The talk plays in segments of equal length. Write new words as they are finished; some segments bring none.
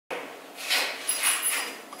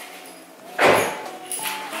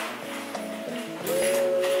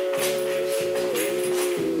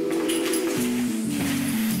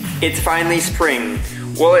It's finally spring.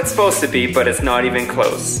 Well, it's supposed to be, but it's not even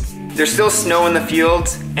close. There's still snow in the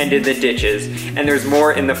fields and in the ditches, and there's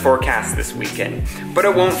more in the forecast this weekend. But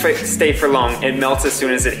it won't stay for long. It melts as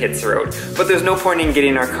soon as it hits the road. But there's no point in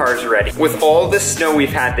getting our cars ready. With all the snow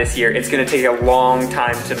we've had this year, it's gonna take a long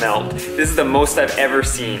time to melt. This is the most I've ever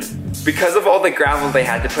seen. Because of all the gravel they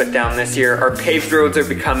had to put down this year, our paved roads are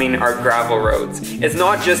becoming our gravel roads. It's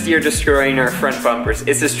not just you're destroying our front bumpers,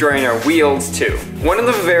 it's destroying our wheels too. One of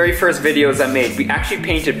the very first videos I made, we actually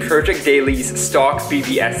painted Project Daily's stock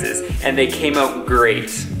BBS's, and they came out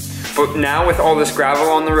great. But now with all this gravel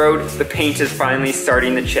on the road, the paint is finally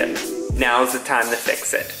starting to chip. Now's the time to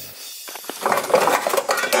fix it.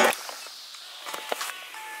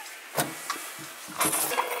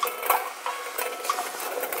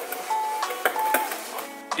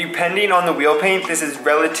 Depending on the wheel paint, this is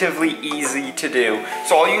relatively easy to do.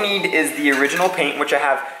 So all you need is the original paint, which I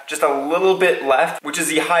have just a little bit left, which is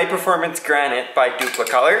the High Performance Granite by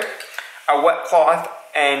Duplicolor, a wet cloth,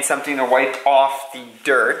 and something to wipe off the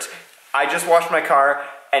dirt. I just washed my car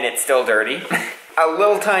and it's still dirty. A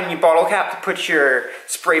little tiny bottle cap to put your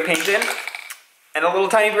spray paint in, and a little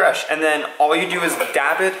tiny brush. And then all you do is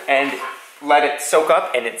dab it and let it soak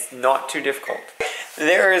up, and it's not too difficult.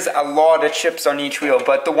 There is a lot of chips on each wheel,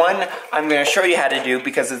 but the one I'm going to show you how to do,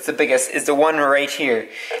 because it's the biggest, is the one right here.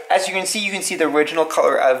 As you can see the original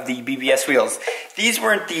color of the BBS wheels. These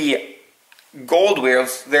weren't the gold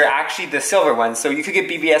wheels, they're actually the silver ones. So you could get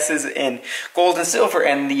BBS's in gold and silver,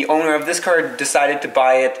 and the owner of this car decided to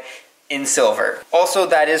buy it in silver. Also,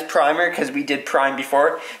 that is primer, because we did prime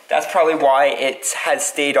before. That's probably why it has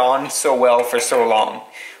stayed on so well for so long.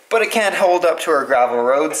 But it can't hold up to our gravel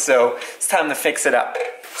roads, so it's time to fix it up.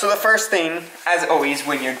 So the first thing, as always,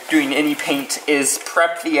 when you're doing any paint is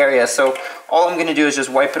prep the area. So all I'm gonna do is just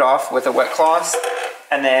wipe it off with a wet cloth,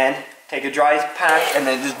 and then take a dry patch and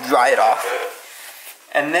then just dry it off.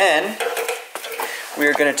 And then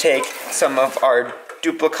we're gonna take some of our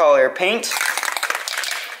Duplicolor paint,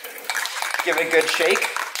 give it a good shake.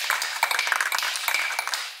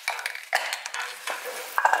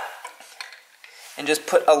 And just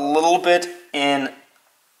put a little bit in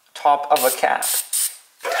top of a cap.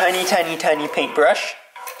 Tiny, tiny, tiny paintbrush.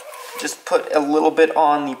 Just put a little bit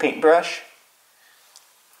on the paintbrush.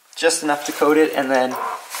 Just enough to coat it, and then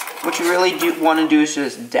what you really want to do is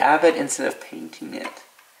just dab it instead of painting it.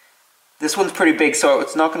 This one's pretty big, so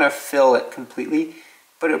it's not going to fill it completely,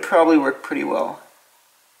 but it'll probably work pretty well.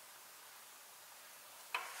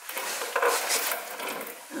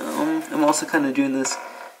 I'm also kind of doing this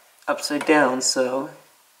upside down, so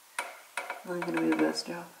I'm not gonna do the best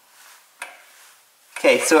job.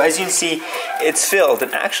 Okay, so as you can see, it's filled,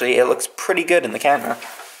 and actually it looks pretty good in the camera.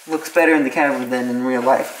 It looks better in the camera than in real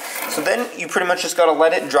life. So then you pretty much just gotta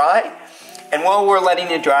let it dry, and while we're letting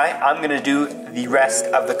it dry, I'm gonna do the rest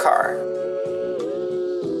of the car.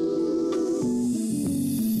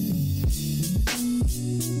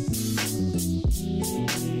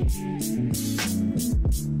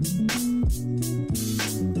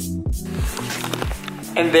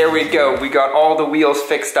 And there we go, we got all the wheels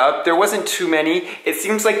fixed up. There wasn't too many. It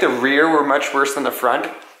seems like the rear were much worse than the front.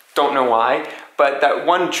 Don't know why, but that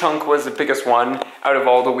one chunk was the biggest one out of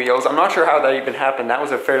all the wheels. I'm not sure how that even happened. That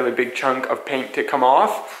was a fairly big chunk of paint to come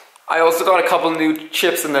off. I also got a couple new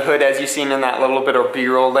chips in the hood, as you've seen in that little bit of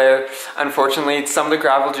B-roll there. Unfortunately, some of the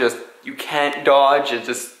gravel you can't dodge, it's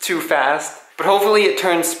just too fast. But hopefully it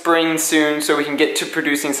turns spring soon so we can get to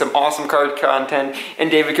producing some awesome car content,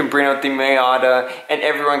 and David can bring out the Miata and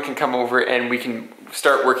everyone can come over and we can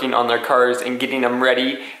start working on their cars and getting them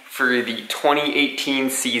ready for the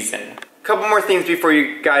 2018 season. A couple more things before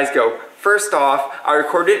you guys go. First off, I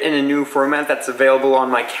recorded in a new format that's available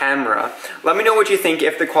on my camera. Let me know what you think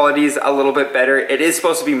if the quality is a little bit better. It is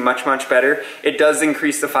supposed to be much, much better. It does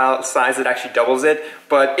increase the file size, it actually doubles it.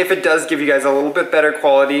 But if it does give you guys a little bit better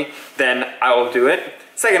quality, then I will do it.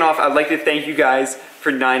 Second off, I'd like to thank you guys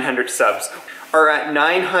for 900 subs. We're at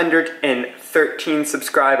 913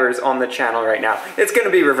 subscribers on the channel right now. It's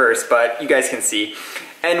gonna be reversed, but you guys can see.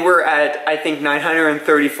 And we're at, I think,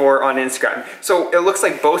 934 on Instagram. So it looks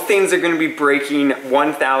like both things are gonna be breaking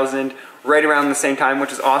 1,000 right around the same time,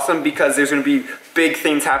 which is awesome because there's gonna be big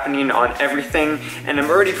things happening on everything, and I'm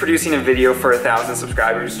already producing a video for 1,000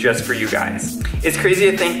 subscribers just for you guys. It's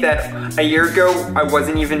crazy to think that a year ago, I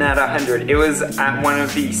wasn't even at 100. It was at one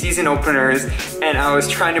of the season openers, and I was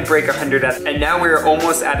trying to break 100, and now we're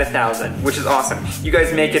almost at 1,000, which is awesome. You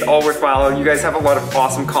guys make it all worthwhile. You guys have a lot of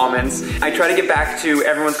awesome comments. I try to get back to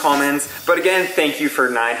everyone's comments, but again, thank you for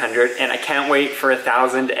 900, and I can't wait for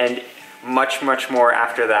 1,000 and much, much more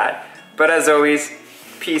after that. But as always,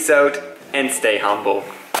 peace out and stay humble.